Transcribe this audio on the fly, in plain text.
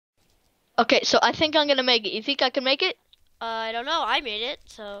Okay, so I think I'm gonna make it. You think I can make it? I don't know. I made it,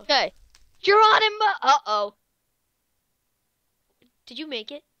 so. Okay. Geronimo. Uh-oh. Did you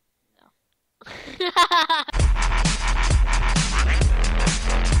make it? No.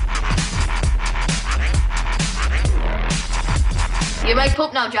 You might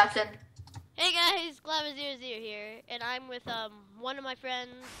poop now, Jackson. Hey guys, Gloubros00 here, and I'm with one of my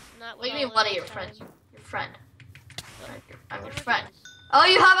friends. Not What do with you mean, all one of of your the friends? time. Your friend. I'm your One of my friend. friends. Oh,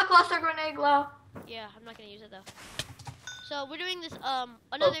 you have a cluster grenade, Glow. Yeah, I'm not gonna use it though. So we're doing this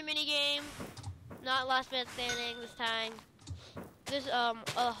another mini game, not last man standing this time. There's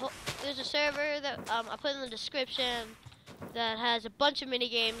there's a server that I put in the description that has a bunch of mini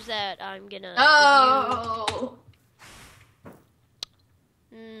games that I'm gonna. No.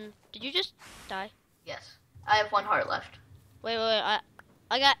 Did you just die? Yes, I have 1 heart left. Wait, I'm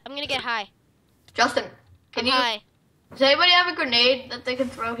gonna get high. Justin, can you? High. Does anybody have a grenade that they can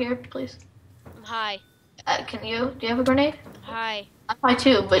throw here, please? I'm high. Can you? Do you have a grenade? I'm high. I'm high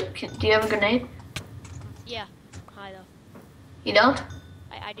too, but do you have a grenade? Yeah, I'm high though. You don't?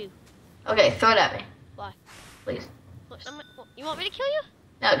 I do. Okay, throw it at me. Why? Please. You want me to kill you?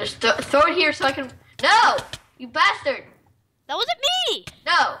 No, just throw it here so I can. No, you bastard! That wasn't me!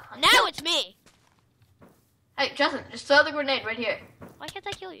 No. Now it's me! Hey, Justin, just throw the grenade right here. Why can't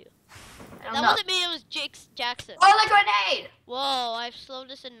I kill you? I don't That know. wasn't me, it was Jackson. Throw the grenade! Whoa, I have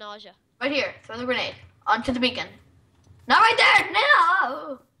slowness and nausea. Right here, throw the grenade. Onto the beacon. Not right there!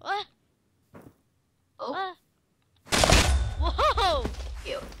 No! What? Oh. Whoa!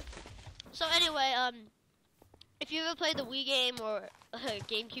 You. So anyway, if you ever played the Wii game or a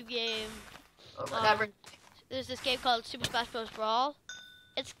GameCube game, Or whatever. there's this game called Super Smash Bros Brawl.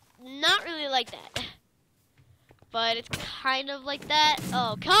 It's not really like that, but it's kind of like that.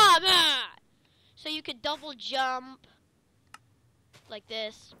 Oh, come on! So you could double jump like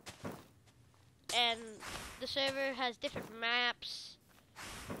this, and the server has different maps.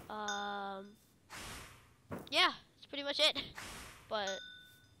 Yeah, that's pretty much it. But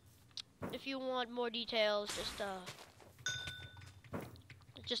if you want more details,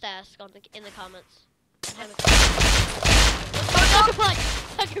 just ask in the comments. Sucker punch!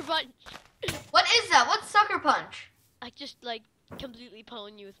 Sucker punch! What is that? What's sucker punch? I just like completely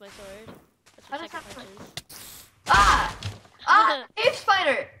pwn you with my sword. That's How what does sucker that punch work? is. Ah! Ah! Cave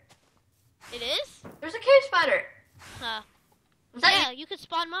spider! It is? There's a cave spider! Huh. Was that Yeah, you could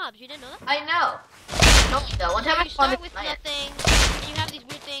spawn mobs. You didn't know that? I know. No, one time I You spawned start with nothing, and you have these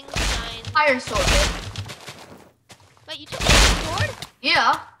weird things. Signs. iron sword. Wait, you took the iron sword?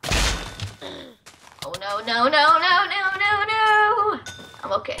 Yeah. Oh no, no, no, no, no, no, no!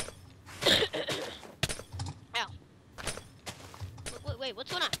 I'm okay. Ow. Wait, what's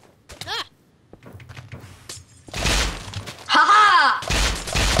going on? Ah! Haha!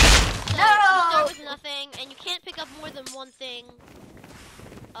 So No! you start with nothing, and you can't pick up more than one thing.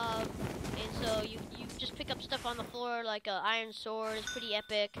 And so you just pick up stuff on the floor, like an iron sword is pretty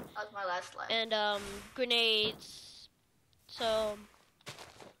epic. That was my last life. And grenades. So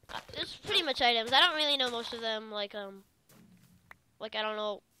there's pretty much items. I don't really know most of them. Like I don't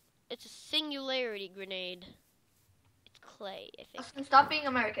know. It's a singularity grenade. It's clay, I think. Justin, stop being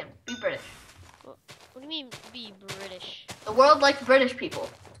American. Be British. What do you mean be British? The world likes British people.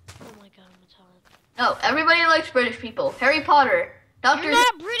 Oh my god, I'm telling. No, everybody likes British people. Harry Potter. Doctor. You're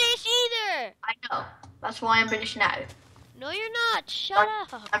not British either. I know. That's why I'm British now. No, you're not. Shut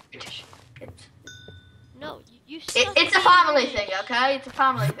up. I'm British. No, you suck It's a at family being thing, British. okay? It's a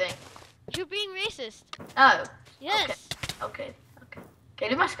family thing. You're being racist. No. Yes. Okay. Okay,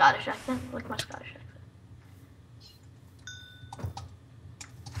 do my Scottish accent. Like my Scottish accent.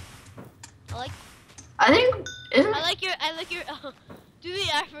 I think isn't. I like your. Do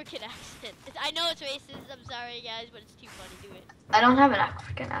the African accent. I know it's racist. I'm sorry, guys, but it's too funny. Do it. I don't have an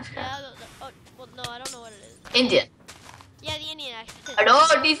African accent. Yeah. Well, no, I don't know what it is. Indian. Yeah, the Indian accent. Hello,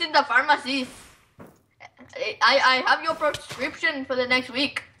 this is the pharmacy. I have your prescription for the next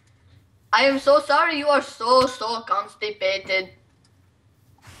week. I am so sorry you are so constipated.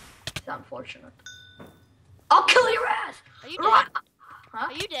 It's unfortunate. I'll kill your ass. Are you dead? Huh?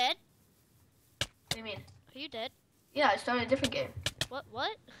 Are you dead? What do you mean? Are you dead? Yeah, I started a different game.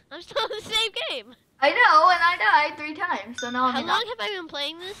 What? I'm still in the same game. I know, and I died 3 times, so now I'm How in long have I been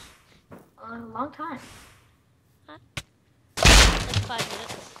playing this? a long time. Like 5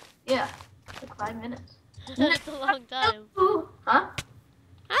 minutes. Yeah, like 5 minutes. That's a long time. Huh?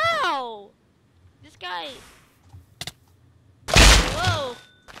 Ow! This guy. Whoa!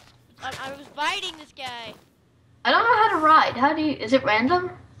 I was biting this guy. I don't know how to ride. How do you? Is it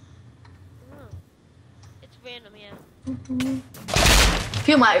random? It's random, yeah.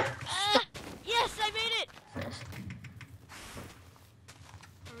 Feel my. Ah!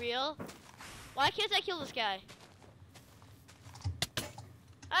 real? Why can't I kill this guy?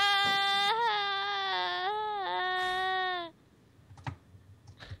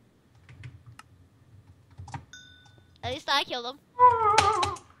 At least I killed him.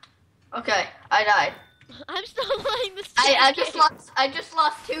 Okay, I died. I'm still playing this. I just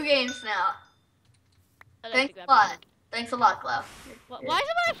lost 2 games now. Thanks a lot. Thanks a lot, Cloud. Why is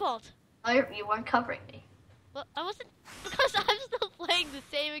it my fault? Oh, you weren't covering me. Well, I wasn't, because I'm still playing the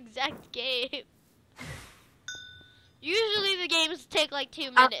same exact game. Usually the games take like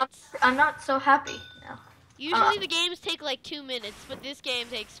 2 minutes. I'm not so happy now. Usually the games take like 2 minutes, but this game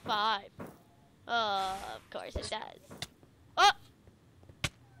takes 5. Of course it does. Oh!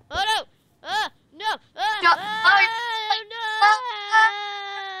 Oh no! No! No!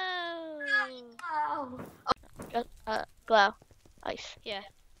 Glow. Ice. Yeah.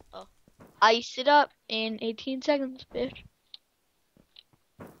 Oh. Ice it up in 18 seconds, bitch.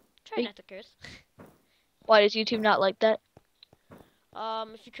 Try not to curse. Why does YouTube not like that?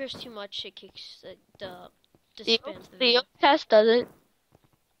 If you curse too much, it kicks disbands the The video. test does it.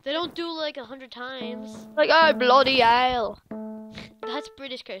 They don't do like 100 times. Like, oh, bloody hell. That's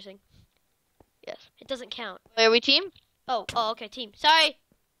British cursing. Yes. It doesn't count. Wait, are we team? Oh, okay, team. Sorry.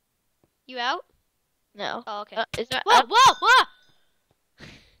 You out? No. Oh, okay. Is that? Whoa, whoa, whoa!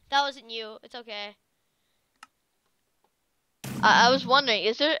 That wasn't you. It's okay. I was wondering,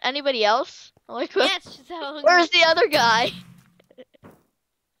 is there anybody else? Like, Yeah, it's just that one. where's the other guy?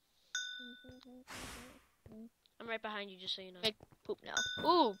 I'm right behind you, just so you know. Make poop now.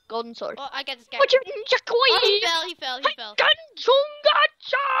 Ooh, golden sword. Oh, I got this guy. What's your ninja Oh, he coin? fell, he fell, he fell.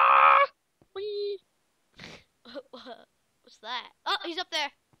 What's that? Oh, he's up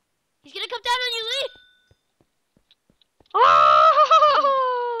there. He's gonna come down on you, Lee.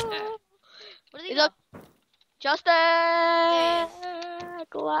 Where did he He's go? up. Justin! There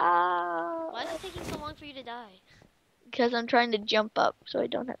Glow. Why is it taking so long for you to die? Because I'm trying to jump up so I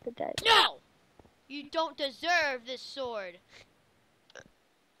don't have to die. No! You don't deserve this sword.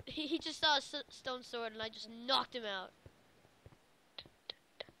 He just saw a stone sword and I just knocked him out.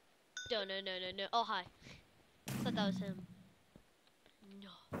 No. Oh, hi. I thought that was him.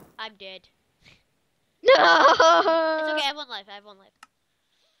 No. I'm dead. No! It's okay, I have 1 life.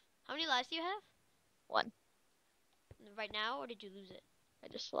 How many lives do you have? 1. Right now, or did you lose it? I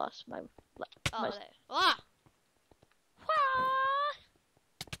just lost my... Oh, there. Ah! Wah!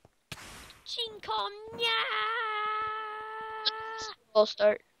 Chinkonya! We'll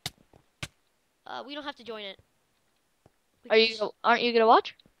start. We don't have to join it. Aren't you gonna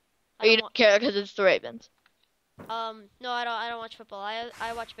watch? Or you don't care because it's the Ravens? No, I don't watch football.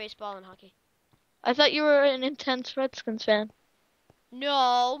 I watch baseball and hockey. I thought you were an intense Redskins fan.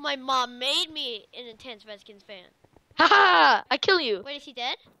 No, my mom made me an intense Redskins fan. Haha! I kill you. Wait, is he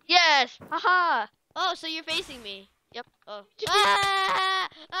dead? Yes! Haha! Oh, so you're facing me. Yep. Oh. Ah!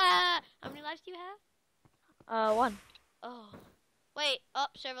 How many lives do you have? 1. Oh. Wait. Oh,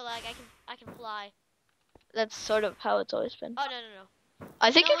 server lag. I can fly. That's sort of how it's always been. Oh no.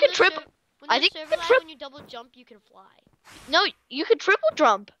 I think No, you can triple. I think you can when you double jump, you can fly. No, you can triple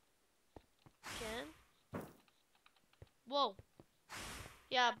jump. Can? Whoa.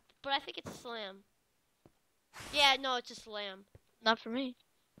 Yeah, but I think it's a slam. Yeah, no, it's a slam. Not for me.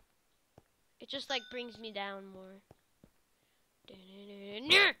 It just like brings me down more.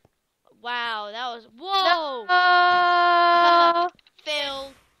 Wow, that was whoa. No.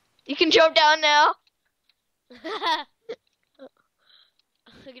 Failed. You can jump down now.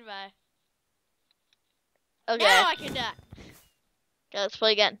 Goodbye. Okay. Now I can die. Okay, let's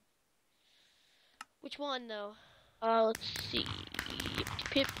play again. Which one though? Let's see.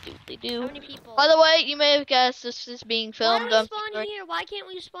 Pip doodly How doo. many people? By the way, you may have guessed this is being filmed. Why are we spawning here? Why can't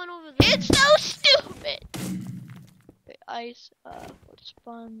we spawn over there? It's so stupid. Wait, ice. Let's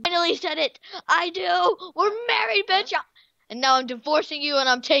spawn. Finally said it. I do. We're married, bitch. And now I'm divorcing you, and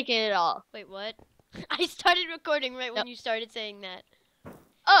I'm taking it all. Wait, what? I started recording right when you started saying that.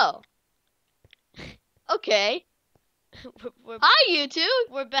 Oh. Okay. we're Hi, YouTube.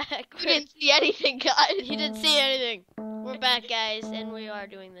 we're back. You didn't see anything, guys. You didn't see anything. We're back, guys, and we are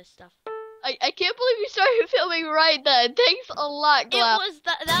doing this stuff. I can't believe you started filming right then. Thanks a lot, It Glow. was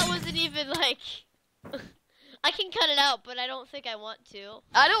that wasn't even like. I can cut it out, but I don't think I want to.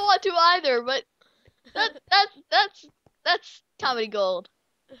 I don't want to either, but that's comedy gold.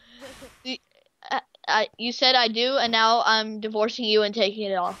 You said I do, and now I'm divorcing you and taking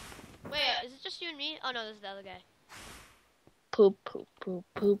it all. Wait, is it just you and me? Oh no, this is the other guy. Poop, poop, poop,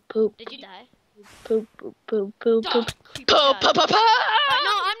 poop, poop. Did you die? Poop, poop, poop, poop, Oh, poop. creepy Poop, guy. poop, poop, poop. No,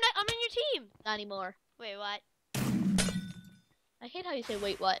 I'm not. I'm in your team. Not anymore. Wait, what? I hate how you say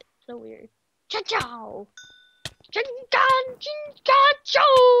wait what. So weird. Cha-chow. Wait,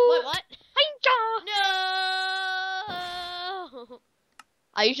 what? No!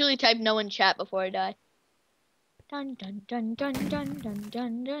 I usually type no in chat before I die. Dun dun dun dun dun dun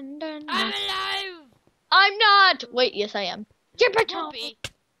dun dun dun. I'm alive! I'm not! Wait, yes I am. Won't be.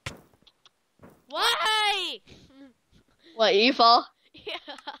 Why? What, you fall? Yeah.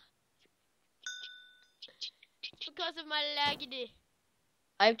 Because of my laggity.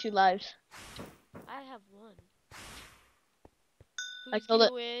 I have 2 lives. I have 1. I Who's killed gonna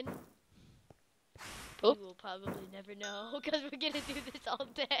it. win? Oop. We will probably never know because we're gonna do this all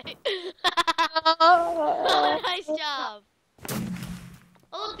day. Nice job.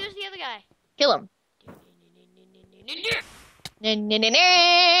 Oh look, there's the other guy. Kill him. And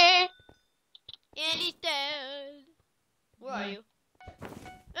he's dead. Where are you?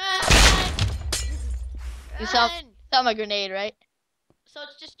 You saw Run! my grenade, right? So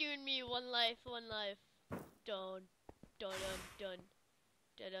it's just you and me, 1 life, 1 life. Done, done, done,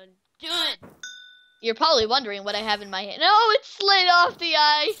 done, done, done. You're probably wondering what I have in my hand. No, it slid off the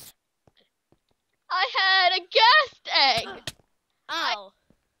ice. I had a guest egg. Ow.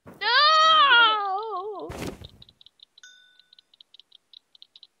 No.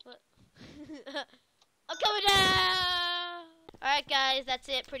 What? I'm coming down. All right, guys, that's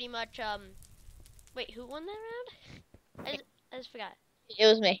it. Pretty much. Wait, who won that round? I just forgot. It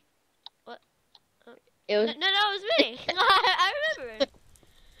was me. What? It was. No, it was me. I remember.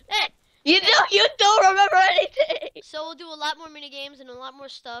 Hey. You don't remember anything. So we'll do a lot more mini games and a lot more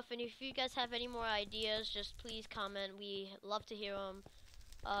stuff. And if you guys have any more ideas, just please comment. We love to hear them.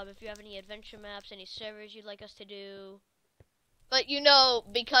 If you have any adventure maps, any servers you'd like us to do. But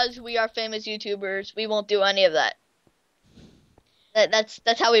because we are famous YouTubers, we won't do any of that.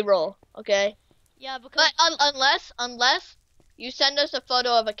 That's how we roll, okay? Yeah, because. But unless you send us a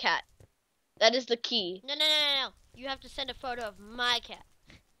photo of a cat, that is the key. No. You have to send a photo of my cat.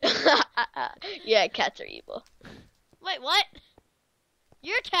 Yeah, cats are evil. Wait, what?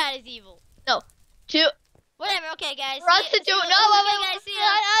 Your cat is evil. No, Whatever. Okay, guys. for us to do Okay, guys. See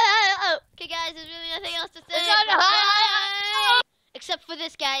ya. Okay, guys. There's really nothing else to say. Bye. Except for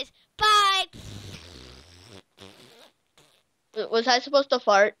this, guys. Bye. Was I supposed to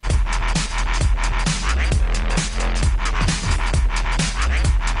fart?